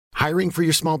Hiring for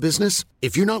your small business?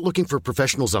 If you're not looking for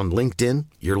professionals on LinkedIn,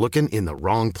 you're looking in the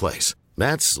wrong place.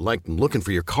 That's like looking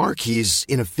for your car keys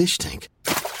in a fish tank.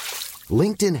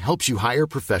 LinkedIn helps you hire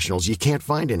professionals you can't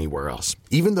find anywhere else,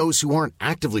 even those who aren't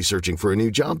actively searching for a new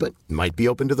job but might be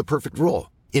open to the perfect role.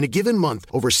 In a given month,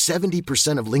 over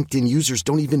 70% of LinkedIn users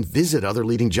don't even visit other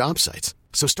leading job sites.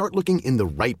 So start looking in the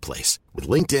right place. With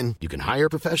LinkedIn, you can hire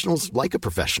professionals like a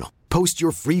professional. Post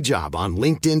your free job on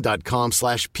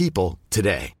linkedin.com/people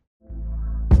today.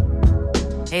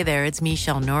 Hey there, it's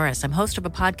Michelle Norris. I'm host of a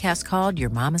podcast called Your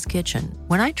Mama's Kitchen.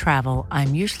 When I travel,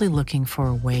 I'm usually looking for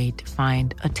a way to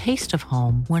find a taste of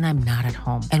home when I'm not at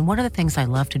home. And one of the things I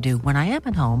love to do when I am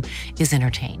at home is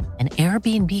entertain. And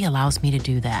Airbnb allows me to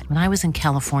do that. When I was in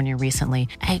California recently,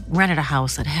 I rented a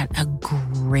house that had a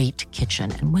great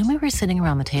kitchen. And when we were sitting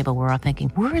around the table, we're all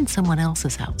thinking, we're in someone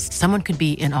else's house. Someone could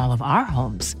be in all of our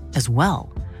homes as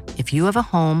well. If you have a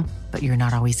home, but you're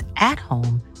not always at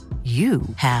home, you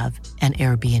have an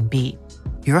Airbnb.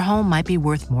 Your home might be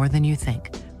worth more than you think.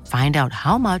 Find out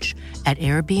how much at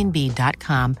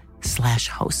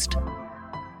airbnb.com/host. Down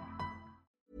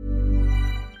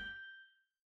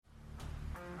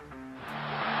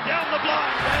the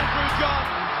blind, Andrew John.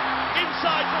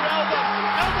 Inside for Albert.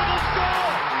 Albert will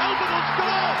score. Albert will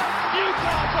score.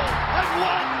 Newcastle have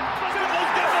won.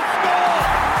 Biddle's going to score.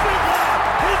 Fiddler.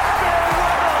 It's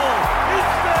farewell.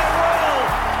 It's farewell.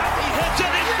 And he hits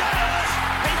it. He's got it.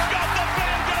 He's got the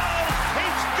field goal.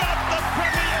 He's got the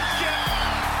premiership.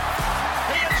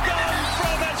 He has gone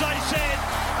from, as I said,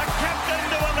 a captain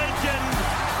to a legend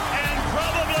and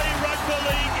probably rugby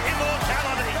league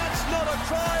immortality. That's not a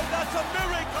try. That's a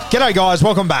miracle. G'day guys,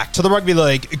 welcome back to the Rugby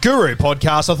League Guru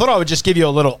podcast. I thought I would just give you a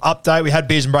little update. We had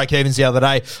beers and break-evens the other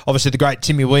day. Obviously, the great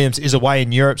Timmy Williams is away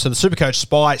in Europe, so the Supercoach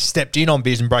Spy stepped in on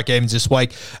beers and break-evens this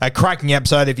week. A cracking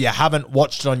episode. If you haven't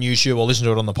watched it on YouTube or listened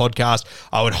to it on the podcast,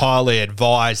 I would highly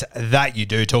advise that you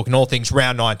do. Talking all things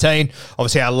round 19.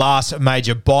 Obviously, our last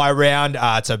major bye round.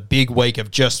 It's a big week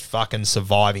of just fucking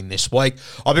surviving this week.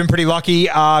 I've been pretty lucky.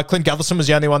 Clint Gutherson was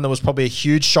the only one that was probably a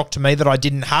huge shock to me that I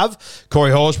didn't have.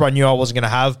 Corey Horsburgh I knew I wasn't going to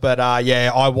have. But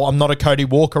I'm not a Cody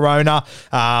Walker owner.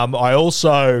 I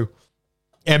also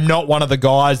am not one of the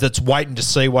guys that's waiting to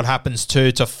see what happens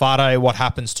to Tafade, what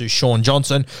happens to Sean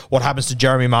Johnson, what happens to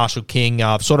Jeremy Marshall-King.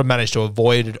 I've sort of managed to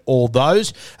avoid all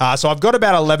those. So I've got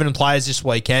about 11 players this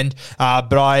weekend,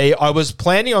 but I was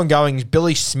planning on going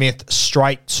Billy Smith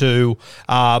straight to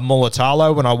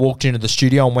Mulatalo when I walked into the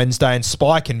studio on Wednesday, and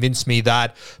Spy convinced me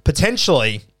that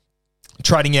potentially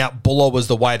trading out Buller was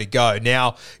the way to go.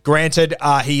 Now, granted,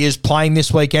 he is playing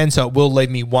this weekend, so it will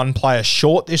leave me one player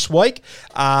short this week.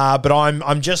 But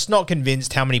I'm just not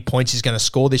convinced how many points he's going to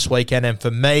score this weekend. And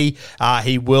for me,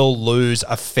 he will lose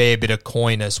a fair bit of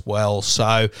coin as well.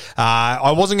 So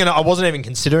I wasn't even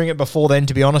considering it before then,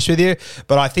 to be honest with you.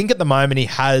 But I think at the moment he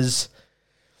has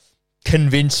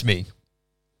convinced me.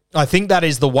 I think that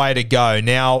is the way to go.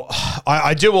 Now,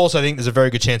 I do also think there's a very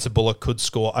good chance that Bullock could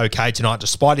score okay tonight,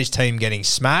 despite his team getting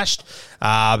smashed.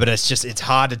 But it's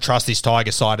hard to trust this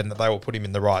Tiger side and that they will put him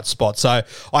in the right spot. So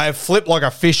I have flipped like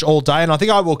a fish all day, and I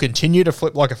think I will continue to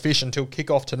flip like a fish until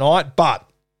kickoff tonight. But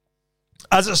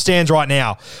as it stands right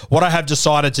now, what I have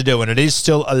decided to do, and it is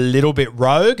still a little bit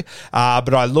rogue,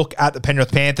 but I look at the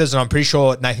Penrith Panthers, and I'm pretty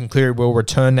sure Nathan Cleary will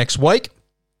return next week.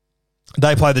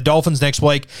 They play the Dolphins next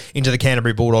week into the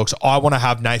Canterbury Bulldogs. I want to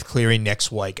have Nath Cleary next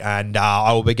week, and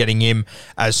I will be getting him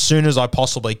as soon as I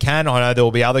possibly can. I know there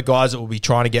will be other guys that will be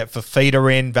trying to get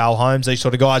Fafita in, Val Holmes, these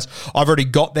sort of guys. I've already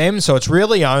got them, so it's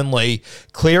really only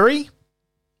Cleary,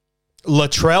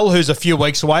 Latrell, who's a few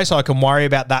weeks away, so I can worry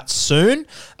about that soon,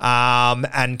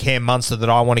 and Cam Munster that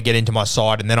I want to get into my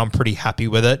side, and then I'm pretty happy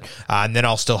with it, and then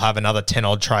I'll still have another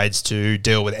 10-odd trades to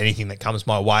deal with anything that comes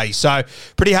my way. So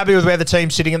pretty happy with where the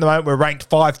team's sitting at the moment. We're ranked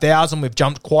 5,000. We've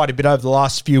jumped quite a bit over the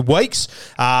last few weeks.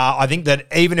 I think that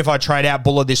even if I trade out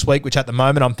Buller this week, which at the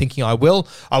moment I'm thinking I will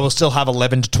still have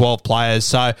 11 to 12 players.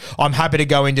 So I'm happy to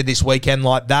go into this weekend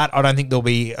like that. I don't think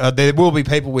there will be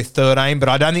people with 13, but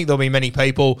I don't think there'll be many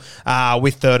people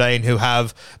with 13 who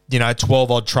have,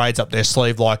 12-odd trades up their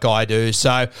sleeve like I do.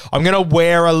 So I'm going to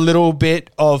wear a little bit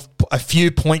of a few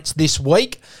points this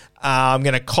week. I'm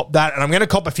going to cop that, and I'm going to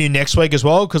cop a few next week as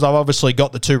well, because I've obviously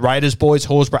got the two Raiders boys,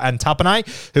 Horsburgh and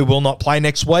Tapane, who will not play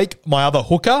next week. My other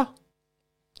hooker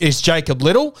is Jacob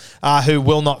Little, who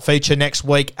will not feature next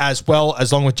week as well,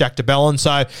 as long with Jack DeBellin.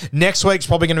 So next week's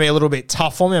probably going to be a little bit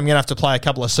tough for me. I'm going to have to play a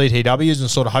couple of CTWs and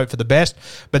sort of hope for the best.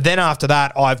 But then after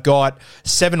that, I've got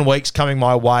 7 weeks coming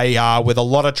my way with a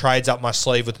lot of trades up my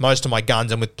sleeve, with most of my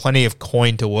guns and with plenty of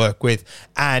coin to work with,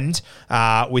 and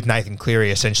with Nathan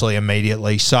Cleary essentially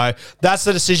immediately. So that's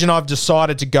the decision I've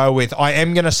decided to go with. I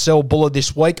am going to sell Buller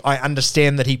this week. I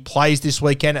understand that he plays this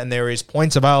weekend and there is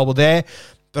points available there,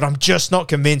 but I'm just not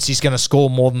convinced he's going to score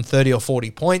more than 30 or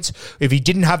 40 points. If he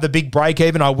didn't have the big break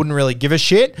even, I wouldn't really give a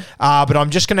shit. But I'm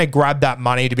just going to grab that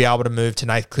money to be able to move to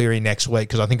Nath Cleary next week,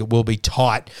 because I think it will be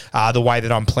tight the way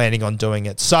that I'm planning on doing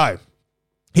it. So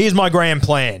here's my grand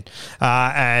plan.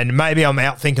 And maybe I'm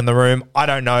out thinking the room. I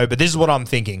don't know, but this is what I'm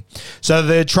thinking. So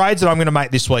the trades that I'm going to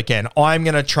make this weekend, I'm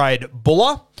going to trade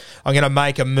Buller. I'm going to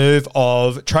make a move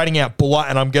of trading out Buller,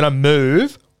 and I'm going to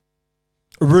move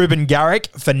Ruben Garrick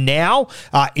for now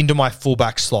into my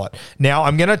fullback slot. Now,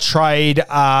 I'm going to trade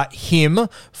him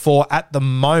for, at the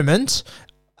moment,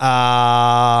 who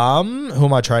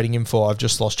am I trading him for? I've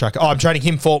just lost track. I'm trading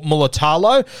him for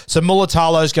Mulatalo. So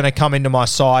Mulatalo is going to come into my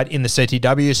side in the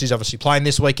CTWs. He's obviously playing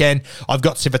this weekend. I've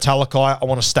got Sivitalakai. I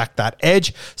want to stack that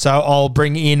edge. So I'll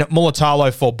bring in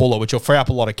Mulatalo for Buller, which will free up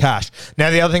a lot of cash.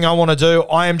 Now, the other thing I want to do,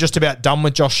 I am just about done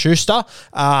with Josh Schuster.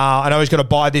 I know he's got a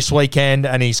bye this weekend,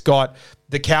 and he's got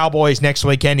the Cowboys next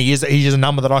weekend. He is a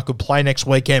number that I could play next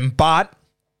weekend, but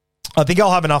I think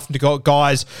I'll have enough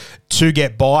guys to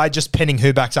get by, just pending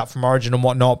who backs up from Origin and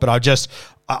whatnot. But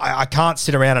I can't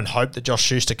sit around and hope that Josh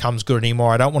Schuster comes good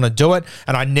anymore. I don't want to do it,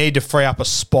 and I need to free up a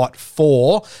spot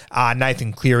for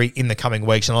Nathan Cleary in the coming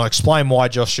weeks, and I'll explain why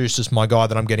Josh Schuster's my guy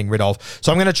that I'm getting rid of.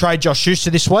 So I'm going to trade Josh Schuster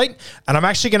this week, and I'm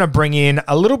actually going to bring in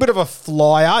a little bit of a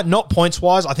flyer, not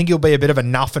points-wise. I think he'll be a bit of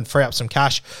enough and free up some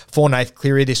cash for Nathan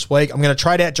Cleary this week. I'm going to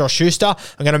trade out Josh Schuster.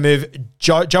 I'm going to move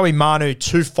Joey Manu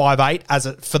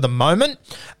 258 for the moment,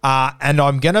 and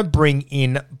I'm going to bring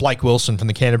in Blake Wilson from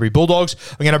the Canterbury Bulldogs.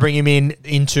 I'm going to bring him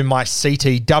into my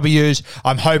CTWs.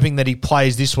 I'm hoping that he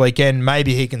plays this weekend.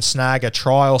 Maybe he can snag a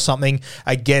try or something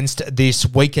against this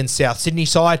weakened South Sydney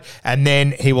side, and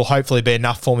then he will hopefully be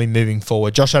enough for me moving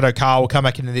forward. Josh Adokar will come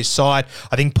back into this side.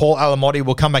 I think Paul Alamotti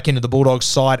will come back into the Bulldogs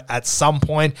side at some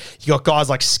point. You got guys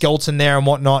like Skelton there and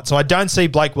whatnot, so I don't see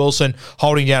Blake Wilson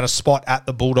holding down a spot at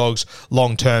the Bulldogs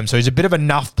long term. So he's a bit of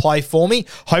enough play for me.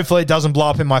 Hopefully it doesn't blow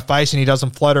up in my face and he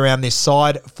doesn't float around this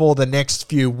side for the next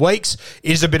few weeks.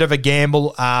 It is a bit of a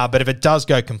gamble. But if it does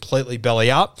go completely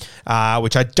belly up,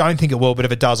 which I don't think it will, but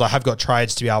if it does, I have got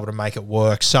trades to be able to make it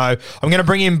work. So I'm going to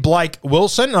bring in Blake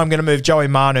Wilson, and I'm going to move Joey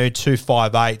Manu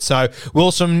 258. So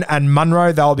Wilson and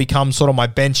Munro, they'll become sort of my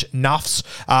bench nuffs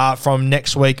from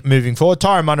next week moving forward.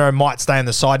 Tyrone Munro might stay on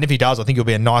the side, and if he does, I think he'll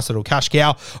be a nice little cash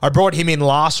cow. I brought him in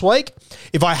last week.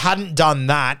 If I hadn't done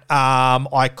that,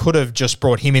 I could have just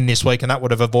brought him in this week, and that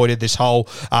would have avoided this whole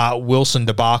Wilson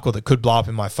debacle that could blow up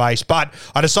in my face. But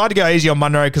I decided to go easy on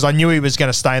Munro because I knew he was going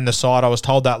to stay in the side. I was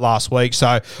told that last week,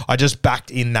 so I just backed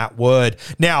in that word.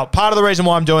 Now, part of the reason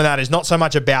why I'm doing that is not so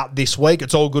much about this week.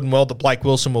 It's all good and well that Blake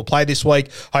Wilson will play this week.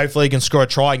 Hopefully he can score a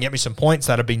try and get me some points.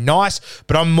 That'd be nice.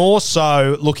 But I'm more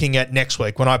so looking at next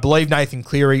week when I believe Nathan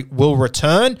Cleary will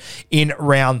return in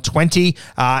round 20,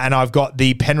 and I've got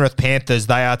the Penrith Panthers.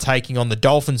 They are taking on the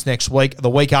Dolphins next week. The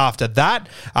week after that,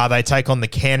 they take on the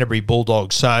Canterbury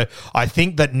Bulldogs. So I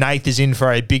think that Nath is in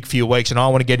for a big few weeks, and I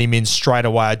want to get him in straight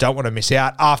away. I don't want to miss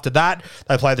out. After that,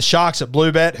 they play the Sharks at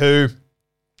Bluebet, who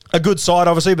a good side,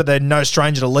 obviously, but they're no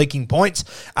stranger to leaking points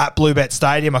at Bluebet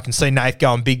Stadium. I can see Nath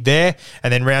going big there.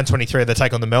 And then round 23, they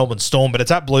take on the Melbourne Storm, but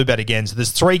it's at Bluebet again. So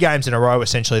there's 3 games in a row,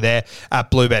 essentially, there at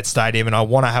Bluebet Stadium, and I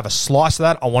want to have a slice of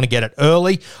that. I want to get it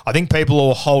early. I think people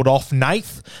will hold off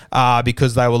Nath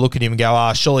because they will look at him and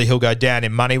go, surely he'll go down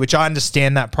in money, which I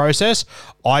understand that process.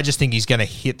 I just think he's going to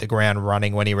hit the ground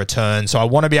running when he returns. So I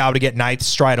want to be able to get Nath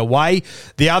straight away.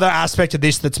 The other aspect of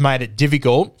this that's made it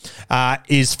difficult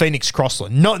is Phoenix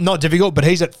Crossland. Not difficult, but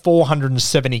he's at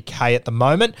 470k at the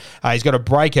moment. He's got a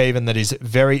break even that is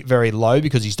very, very low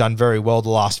because he's done very well the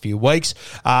last few weeks,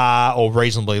 or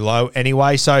reasonably low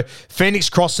anyway. So Phoenix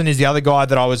Crossland is the other guy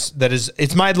that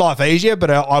it's made life easier, but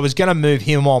I was going to move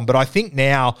him on. But I think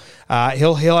now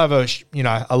he'll have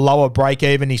a lower break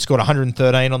even. He scored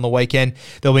 113 on the weekend.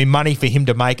 There'll be money for him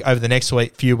to make over the next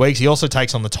few weeks. He also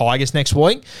takes on the Tigers next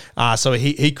week, so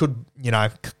he could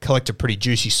collect a pretty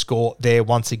juicy score there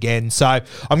once again. So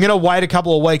I'm going to wait a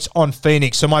couple of weeks on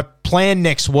Phoenix. So my plan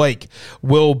next week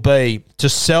will be to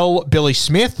sell Billy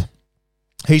Smith,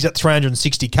 He's at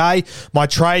 360k. My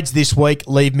trades this week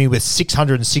leave me with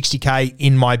 660k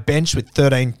in my bench with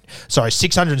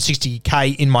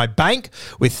 660k in my bank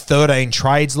with 13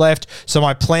 trades left. So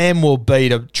my plan will be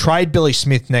to trade Billy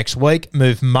Smith next week,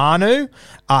 move Manu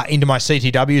into my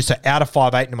CTWs, so out of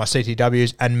 5'8 into my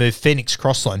CTWs, and move Phoenix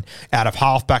Crossland out of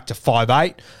halfback to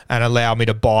 5'8 and allow me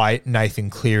to buy Nathan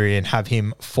Cleary and have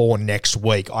him for next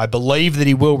week. I believe that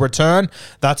he will return.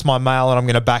 That's my mail, and I'm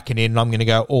going to back it in, and I'm going to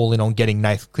go all in on getting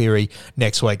Nathan Cleary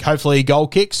next week. Hopefully he goal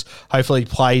kicks. Hopefully he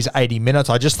plays 80 minutes.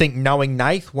 I just think knowing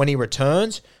Nath, when he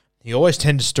returns, he always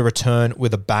tends to return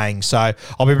with a bang. So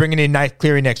I'll be bringing in Nathan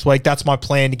Cleary next week. That's my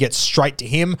plan, to get straight to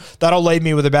him. That'll leave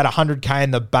me with about 100k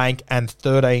in the bank and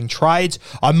 13 trades.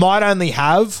 I might only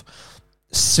have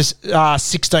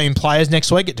 16 players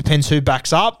next week. It depends who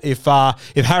backs up. If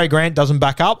Harry Grant doesn't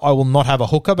back up, I will not have a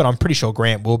hooker, but I'm pretty sure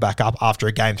Grant will back up after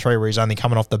a game 3 where he's only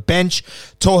coming off the bench.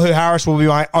 Tohu Harris will be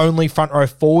my only front row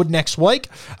forward next week,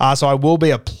 so I will be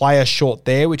a player short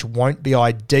there, which won't be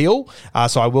ideal.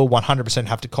 So I will 100%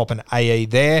 have to cop an AE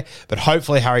there, but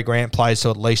hopefully Harry Grant plays,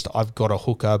 so at least I've got a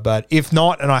hooker. But if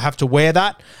not, and I have to wear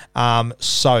that,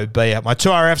 so be it. My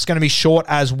 2RF is going to be short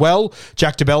as well.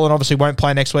 Jack DeBellin obviously won't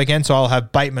play next weekend, so I'll have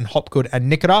Bateman, Hopgood, and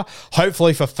Nikita.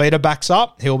 Hopefully Fafita backs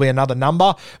up. He'll be another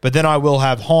number. But then I will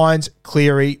have Hines,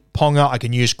 Cleary, Ponga. I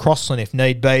can use Crossland if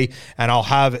need be. And I'll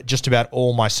have just about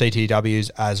all my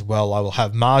CTWs as well. I will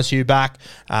have Marzu back.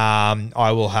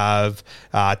 I will have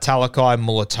Talakai,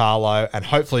 Mulatalo, and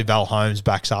hopefully Val Holmes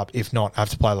backs up. If not, I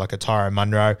have to play like a Tyrone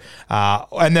Munro.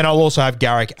 And then I'll also have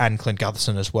Garrick and Clint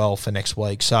Gutherson as well for next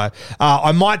week. So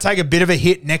I might take a bit of a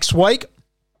hit next week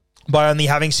by only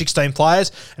having 16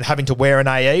 players and having to wear an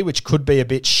AE, which could be a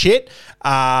bit shit,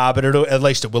 but at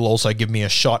least it will also give me a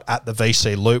shot at the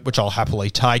VC loot, which I'll happily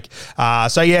take.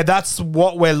 So yeah, that's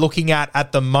what we're looking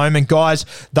at the moment, guys.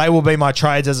 They will be my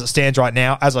trades as it stands right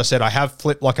now. As I said, I have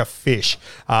flipped like a fish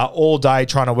all day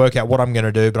trying to work out what I'm going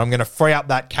to do, but I'm going to free up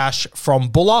that cash from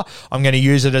Buller. I'm going to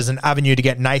use it as an avenue to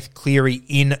get Nath Cleary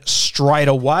in straight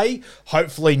away.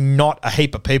 Hopefully not a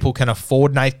heap of people can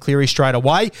afford Nath Cleary straight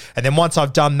away. And then once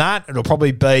I've done that, it'll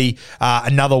probably be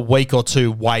another week or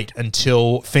two wait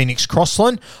until Phoenix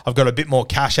Crossland. I've got a bit more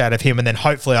cash out of him, and then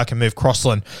hopefully I can move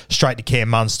Crossland straight to Cam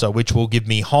Munster, which will give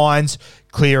me Hines,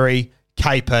 Cleary,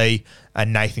 KP,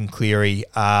 and Nathan Cleary,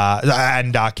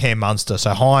 and Cam Munster.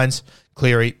 So Hines,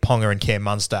 Cleary, Ponga, and Cam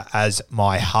Munster as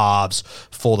my halves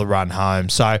for the run home.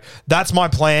 So that's my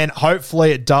plan.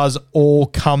 Hopefully it does all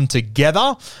come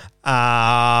together.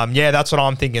 Yeah, that's what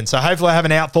I'm thinking. So hopefully I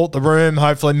haven't outthought the room.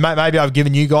 Hopefully maybe I've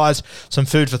given you guys some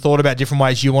food for thought about different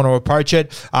ways you want to approach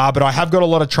it. But I have got a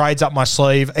lot of trades up my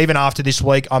sleeve. Even after this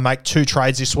week, I make 2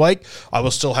 trades this week. I will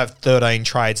still have 13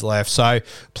 trades left. So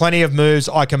plenty of moves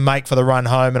I can make for the run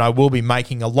home, and I will be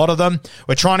making a lot of them.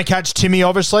 We're trying to catch Timmy,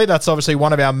 obviously. That's obviously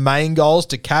one of our main goals,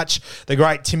 to catch the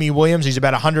great Timmy Williams. He's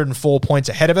about 104 points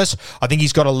ahead of us. I think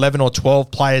he's got 11 or 12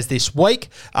 players this week.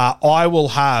 I will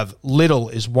have Little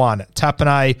is 1.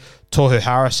 Tapane, Tohu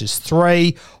Harris is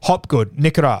 3. Hopgood,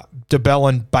 Nikita,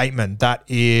 DeBellin, Bateman, that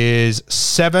is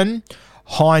 7.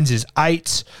 Hines is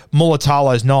 8.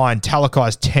 Mulatalo is 9. Talakai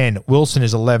is 10. Wilson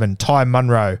is 11. Ty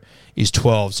Munro is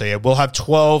 12. So yeah, we'll have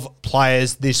 12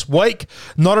 players this week.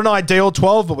 Not an ideal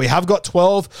 12, but we have got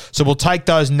 12. So we'll take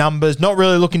those numbers. Not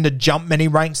really looking to jump many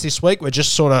ranks this week. We're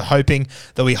just sort of hoping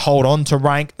that we hold on to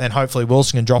rank. Then hopefully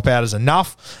Wilson can drop out as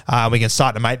enough. We can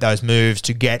start to make those moves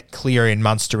to get Cleary and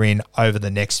Munster in over the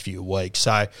next few weeks.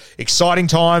 So exciting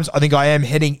times. I think I am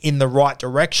heading in the right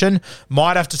direction.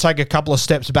 Might have to take a couple of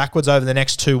steps backwards over the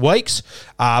next 2 weeks.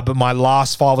 But my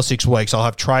last 5 or 6 weeks, I'll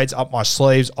have trades up my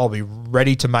sleeves. I'll be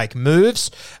ready to make moves,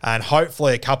 and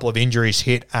hopefully a couple of injuries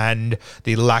hit and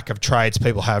the lack of trades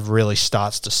people have really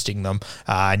starts to sting them.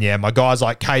 And yeah, my guys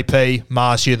like KP,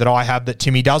 Marsu that I have that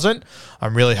Timmy doesn't,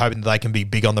 I'm really hoping that they can be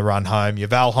big on the run home. Your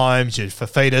Val Holmes, your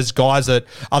Fafitas, guys that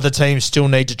other teams still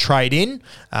need to trade in.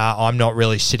 I'm not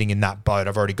really sitting in that boat.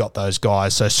 I've already got those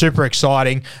guys. So super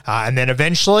exciting. And then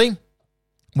eventually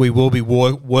we will be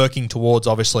working towards,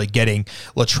 obviously, getting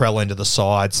Latrell into the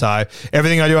side. So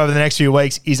everything I do over the next few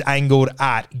weeks is angled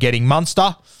at getting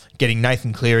Munster, getting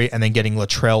Nathan Cleary, and then getting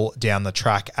Latrell down the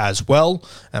track as well.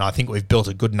 And I think we've built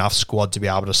a good enough squad to be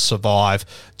able to survive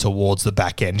towards the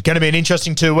back end. Going to be an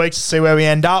interesting 2 weeks to see where we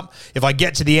end up. If I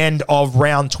get to the end of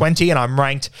round 20 and I'm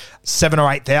ranked 7,000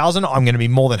 or 8,000, I'm going to be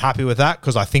more than happy with that,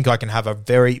 because I think I can have a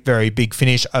very, very big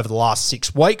finish over the last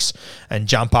 6 weeks and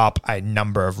jump up a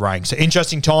number of ranks. So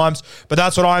interesting times, but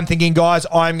that's what I'm thinking, guys.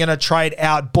 I'm going to trade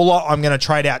out Buller. I'm going to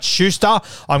trade out Schuster.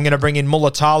 I'm going to bring in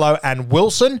Mulatalo and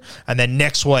Wilson. And then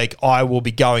next week, week, I will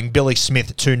be going Billy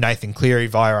Smith to Nathan Cleary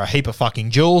via a heap of fucking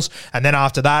duels. And then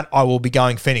after that, I will be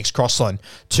going Phoenix Crossland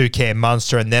to Cam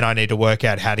Munster. And then I need to work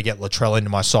out how to get Latrell into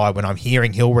my side when I'm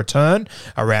hearing he'll return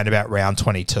around about round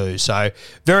 22. So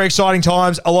very exciting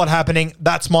times, a lot happening.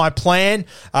 That's my plan.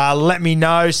 Let me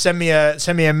know. Send me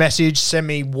a message. Send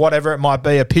me whatever it might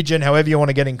be, a pigeon, however you want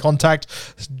to get in contact.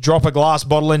 Drop a glass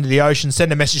bottle into the ocean.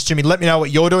 Send a message to me. Let me know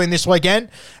what you're doing this weekend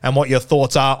and what your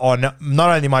thoughts are on not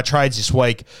only my trades this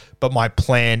week, but my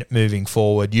plan moving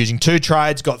forward. Using 2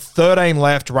 trades, got 13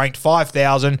 left, ranked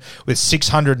 5,000 with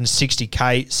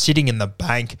 660K sitting in the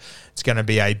bank. It's going to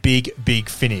be a big, big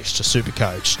finish to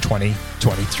Supercoach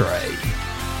 2023.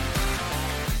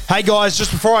 Hey guys,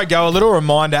 just before I go, a little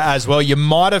reminder as well. You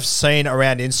might have seen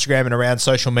around Instagram and around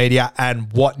social media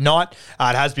and whatnot.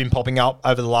 It has been popping up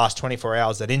over the last 24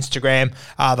 hours that Instagram,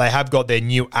 they have got their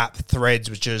new app Threads,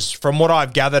 which is, from what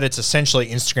I've gathered, it's essentially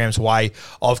Instagram's way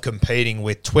of competing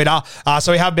with Twitter.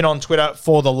 So we have been on Twitter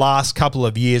for the last couple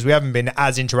of years. We haven't been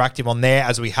as interactive on there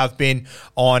as we have been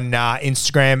on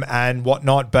Instagram and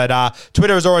whatnot. But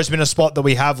Twitter has always been a spot that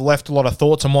we have left a lot of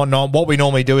thoughts and whatnot. What we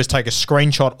normally do is take a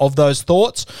screenshot of those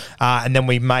thoughts, and then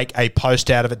we make a post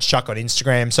out of it to chuck on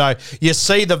Instagram. So you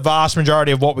see the vast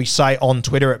majority of what we say on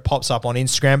Twitter, it pops up on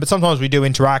Instagram, but sometimes we do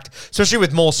interact, especially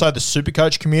with more so the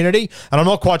Supercoach community, and I'm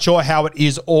not quite sure how it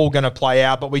is all going to play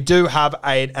out, but we do have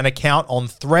an account on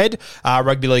Thread,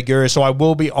 Rugby League Guru, so I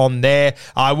will be on there.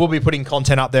 I will be putting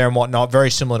content up there and whatnot, very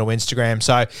similar to Instagram.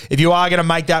 So if you are going to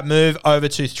make that move over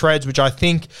to Threads, which I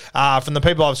think from the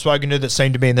people I've spoken to that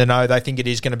seem to be in the know, they think it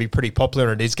is going to be pretty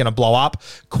popular and it is going to blow up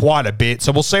quite a bit.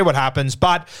 So we'll see what happens,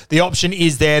 but the option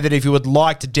is there that if you would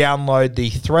like to download the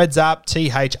Threads app,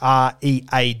 Threads,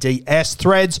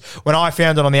 Threads. When I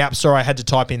found it on the App Store, I had to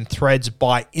type in Threads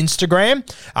by Instagram,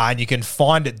 and you can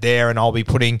find it there, and I'll be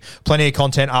putting plenty of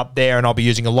content up there, and I'll be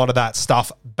using a lot of that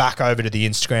stuff back over to the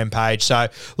Instagram page. So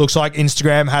looks like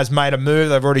Instagram has made a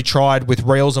move. They've already tried with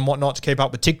Reels and whatnot to keep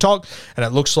up with TikTok, and it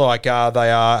looks like they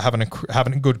are having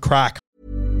a good crack.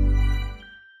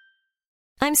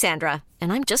 I'm Sandra,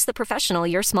 and I'm just the professional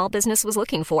your small business was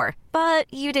looking for. But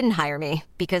you didn't hire me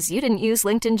because you didn't use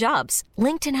LinkedIn Jobs.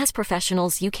 LinkedIn has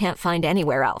professionals you can't find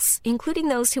anywhere else, including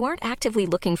those who aren't actively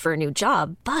looking for a new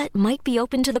job, but might be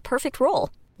open to the perfect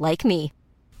role, like me.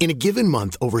 In a given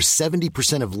month, over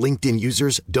 70% of LinkedIn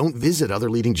users don't visit other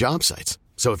leading job sites.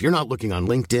 So if you're not looking on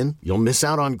LinkedIn, you'll miss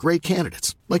out on great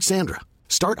candidates like Sandra.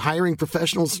 Start hiring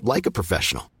professionals like a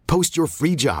professional. Post your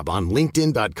free job on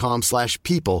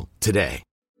linkedin.com/people today.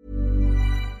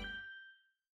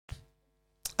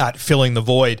 At filling the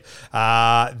void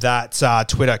that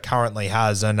Twitter currently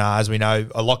has. And as we know,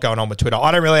 a lot going on with Twitter.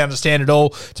 I don't really understand it all,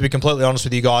 to be completely honest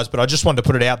with you guys, but I just wanted to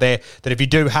put it out there that if you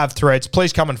do have Threads,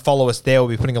 please come and follow us there. We'll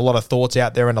be putting a lot of thoughts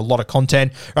out there and a lot of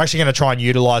content. We're actually going to try and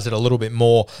utilize it a little bit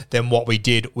more than what we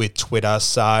did with Twitter.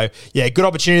 So, yeah, good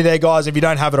opportunity there, guys. If you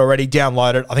don't have it already,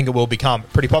 download it. I think it will become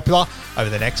pretty popular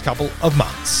over the next couple of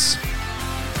months.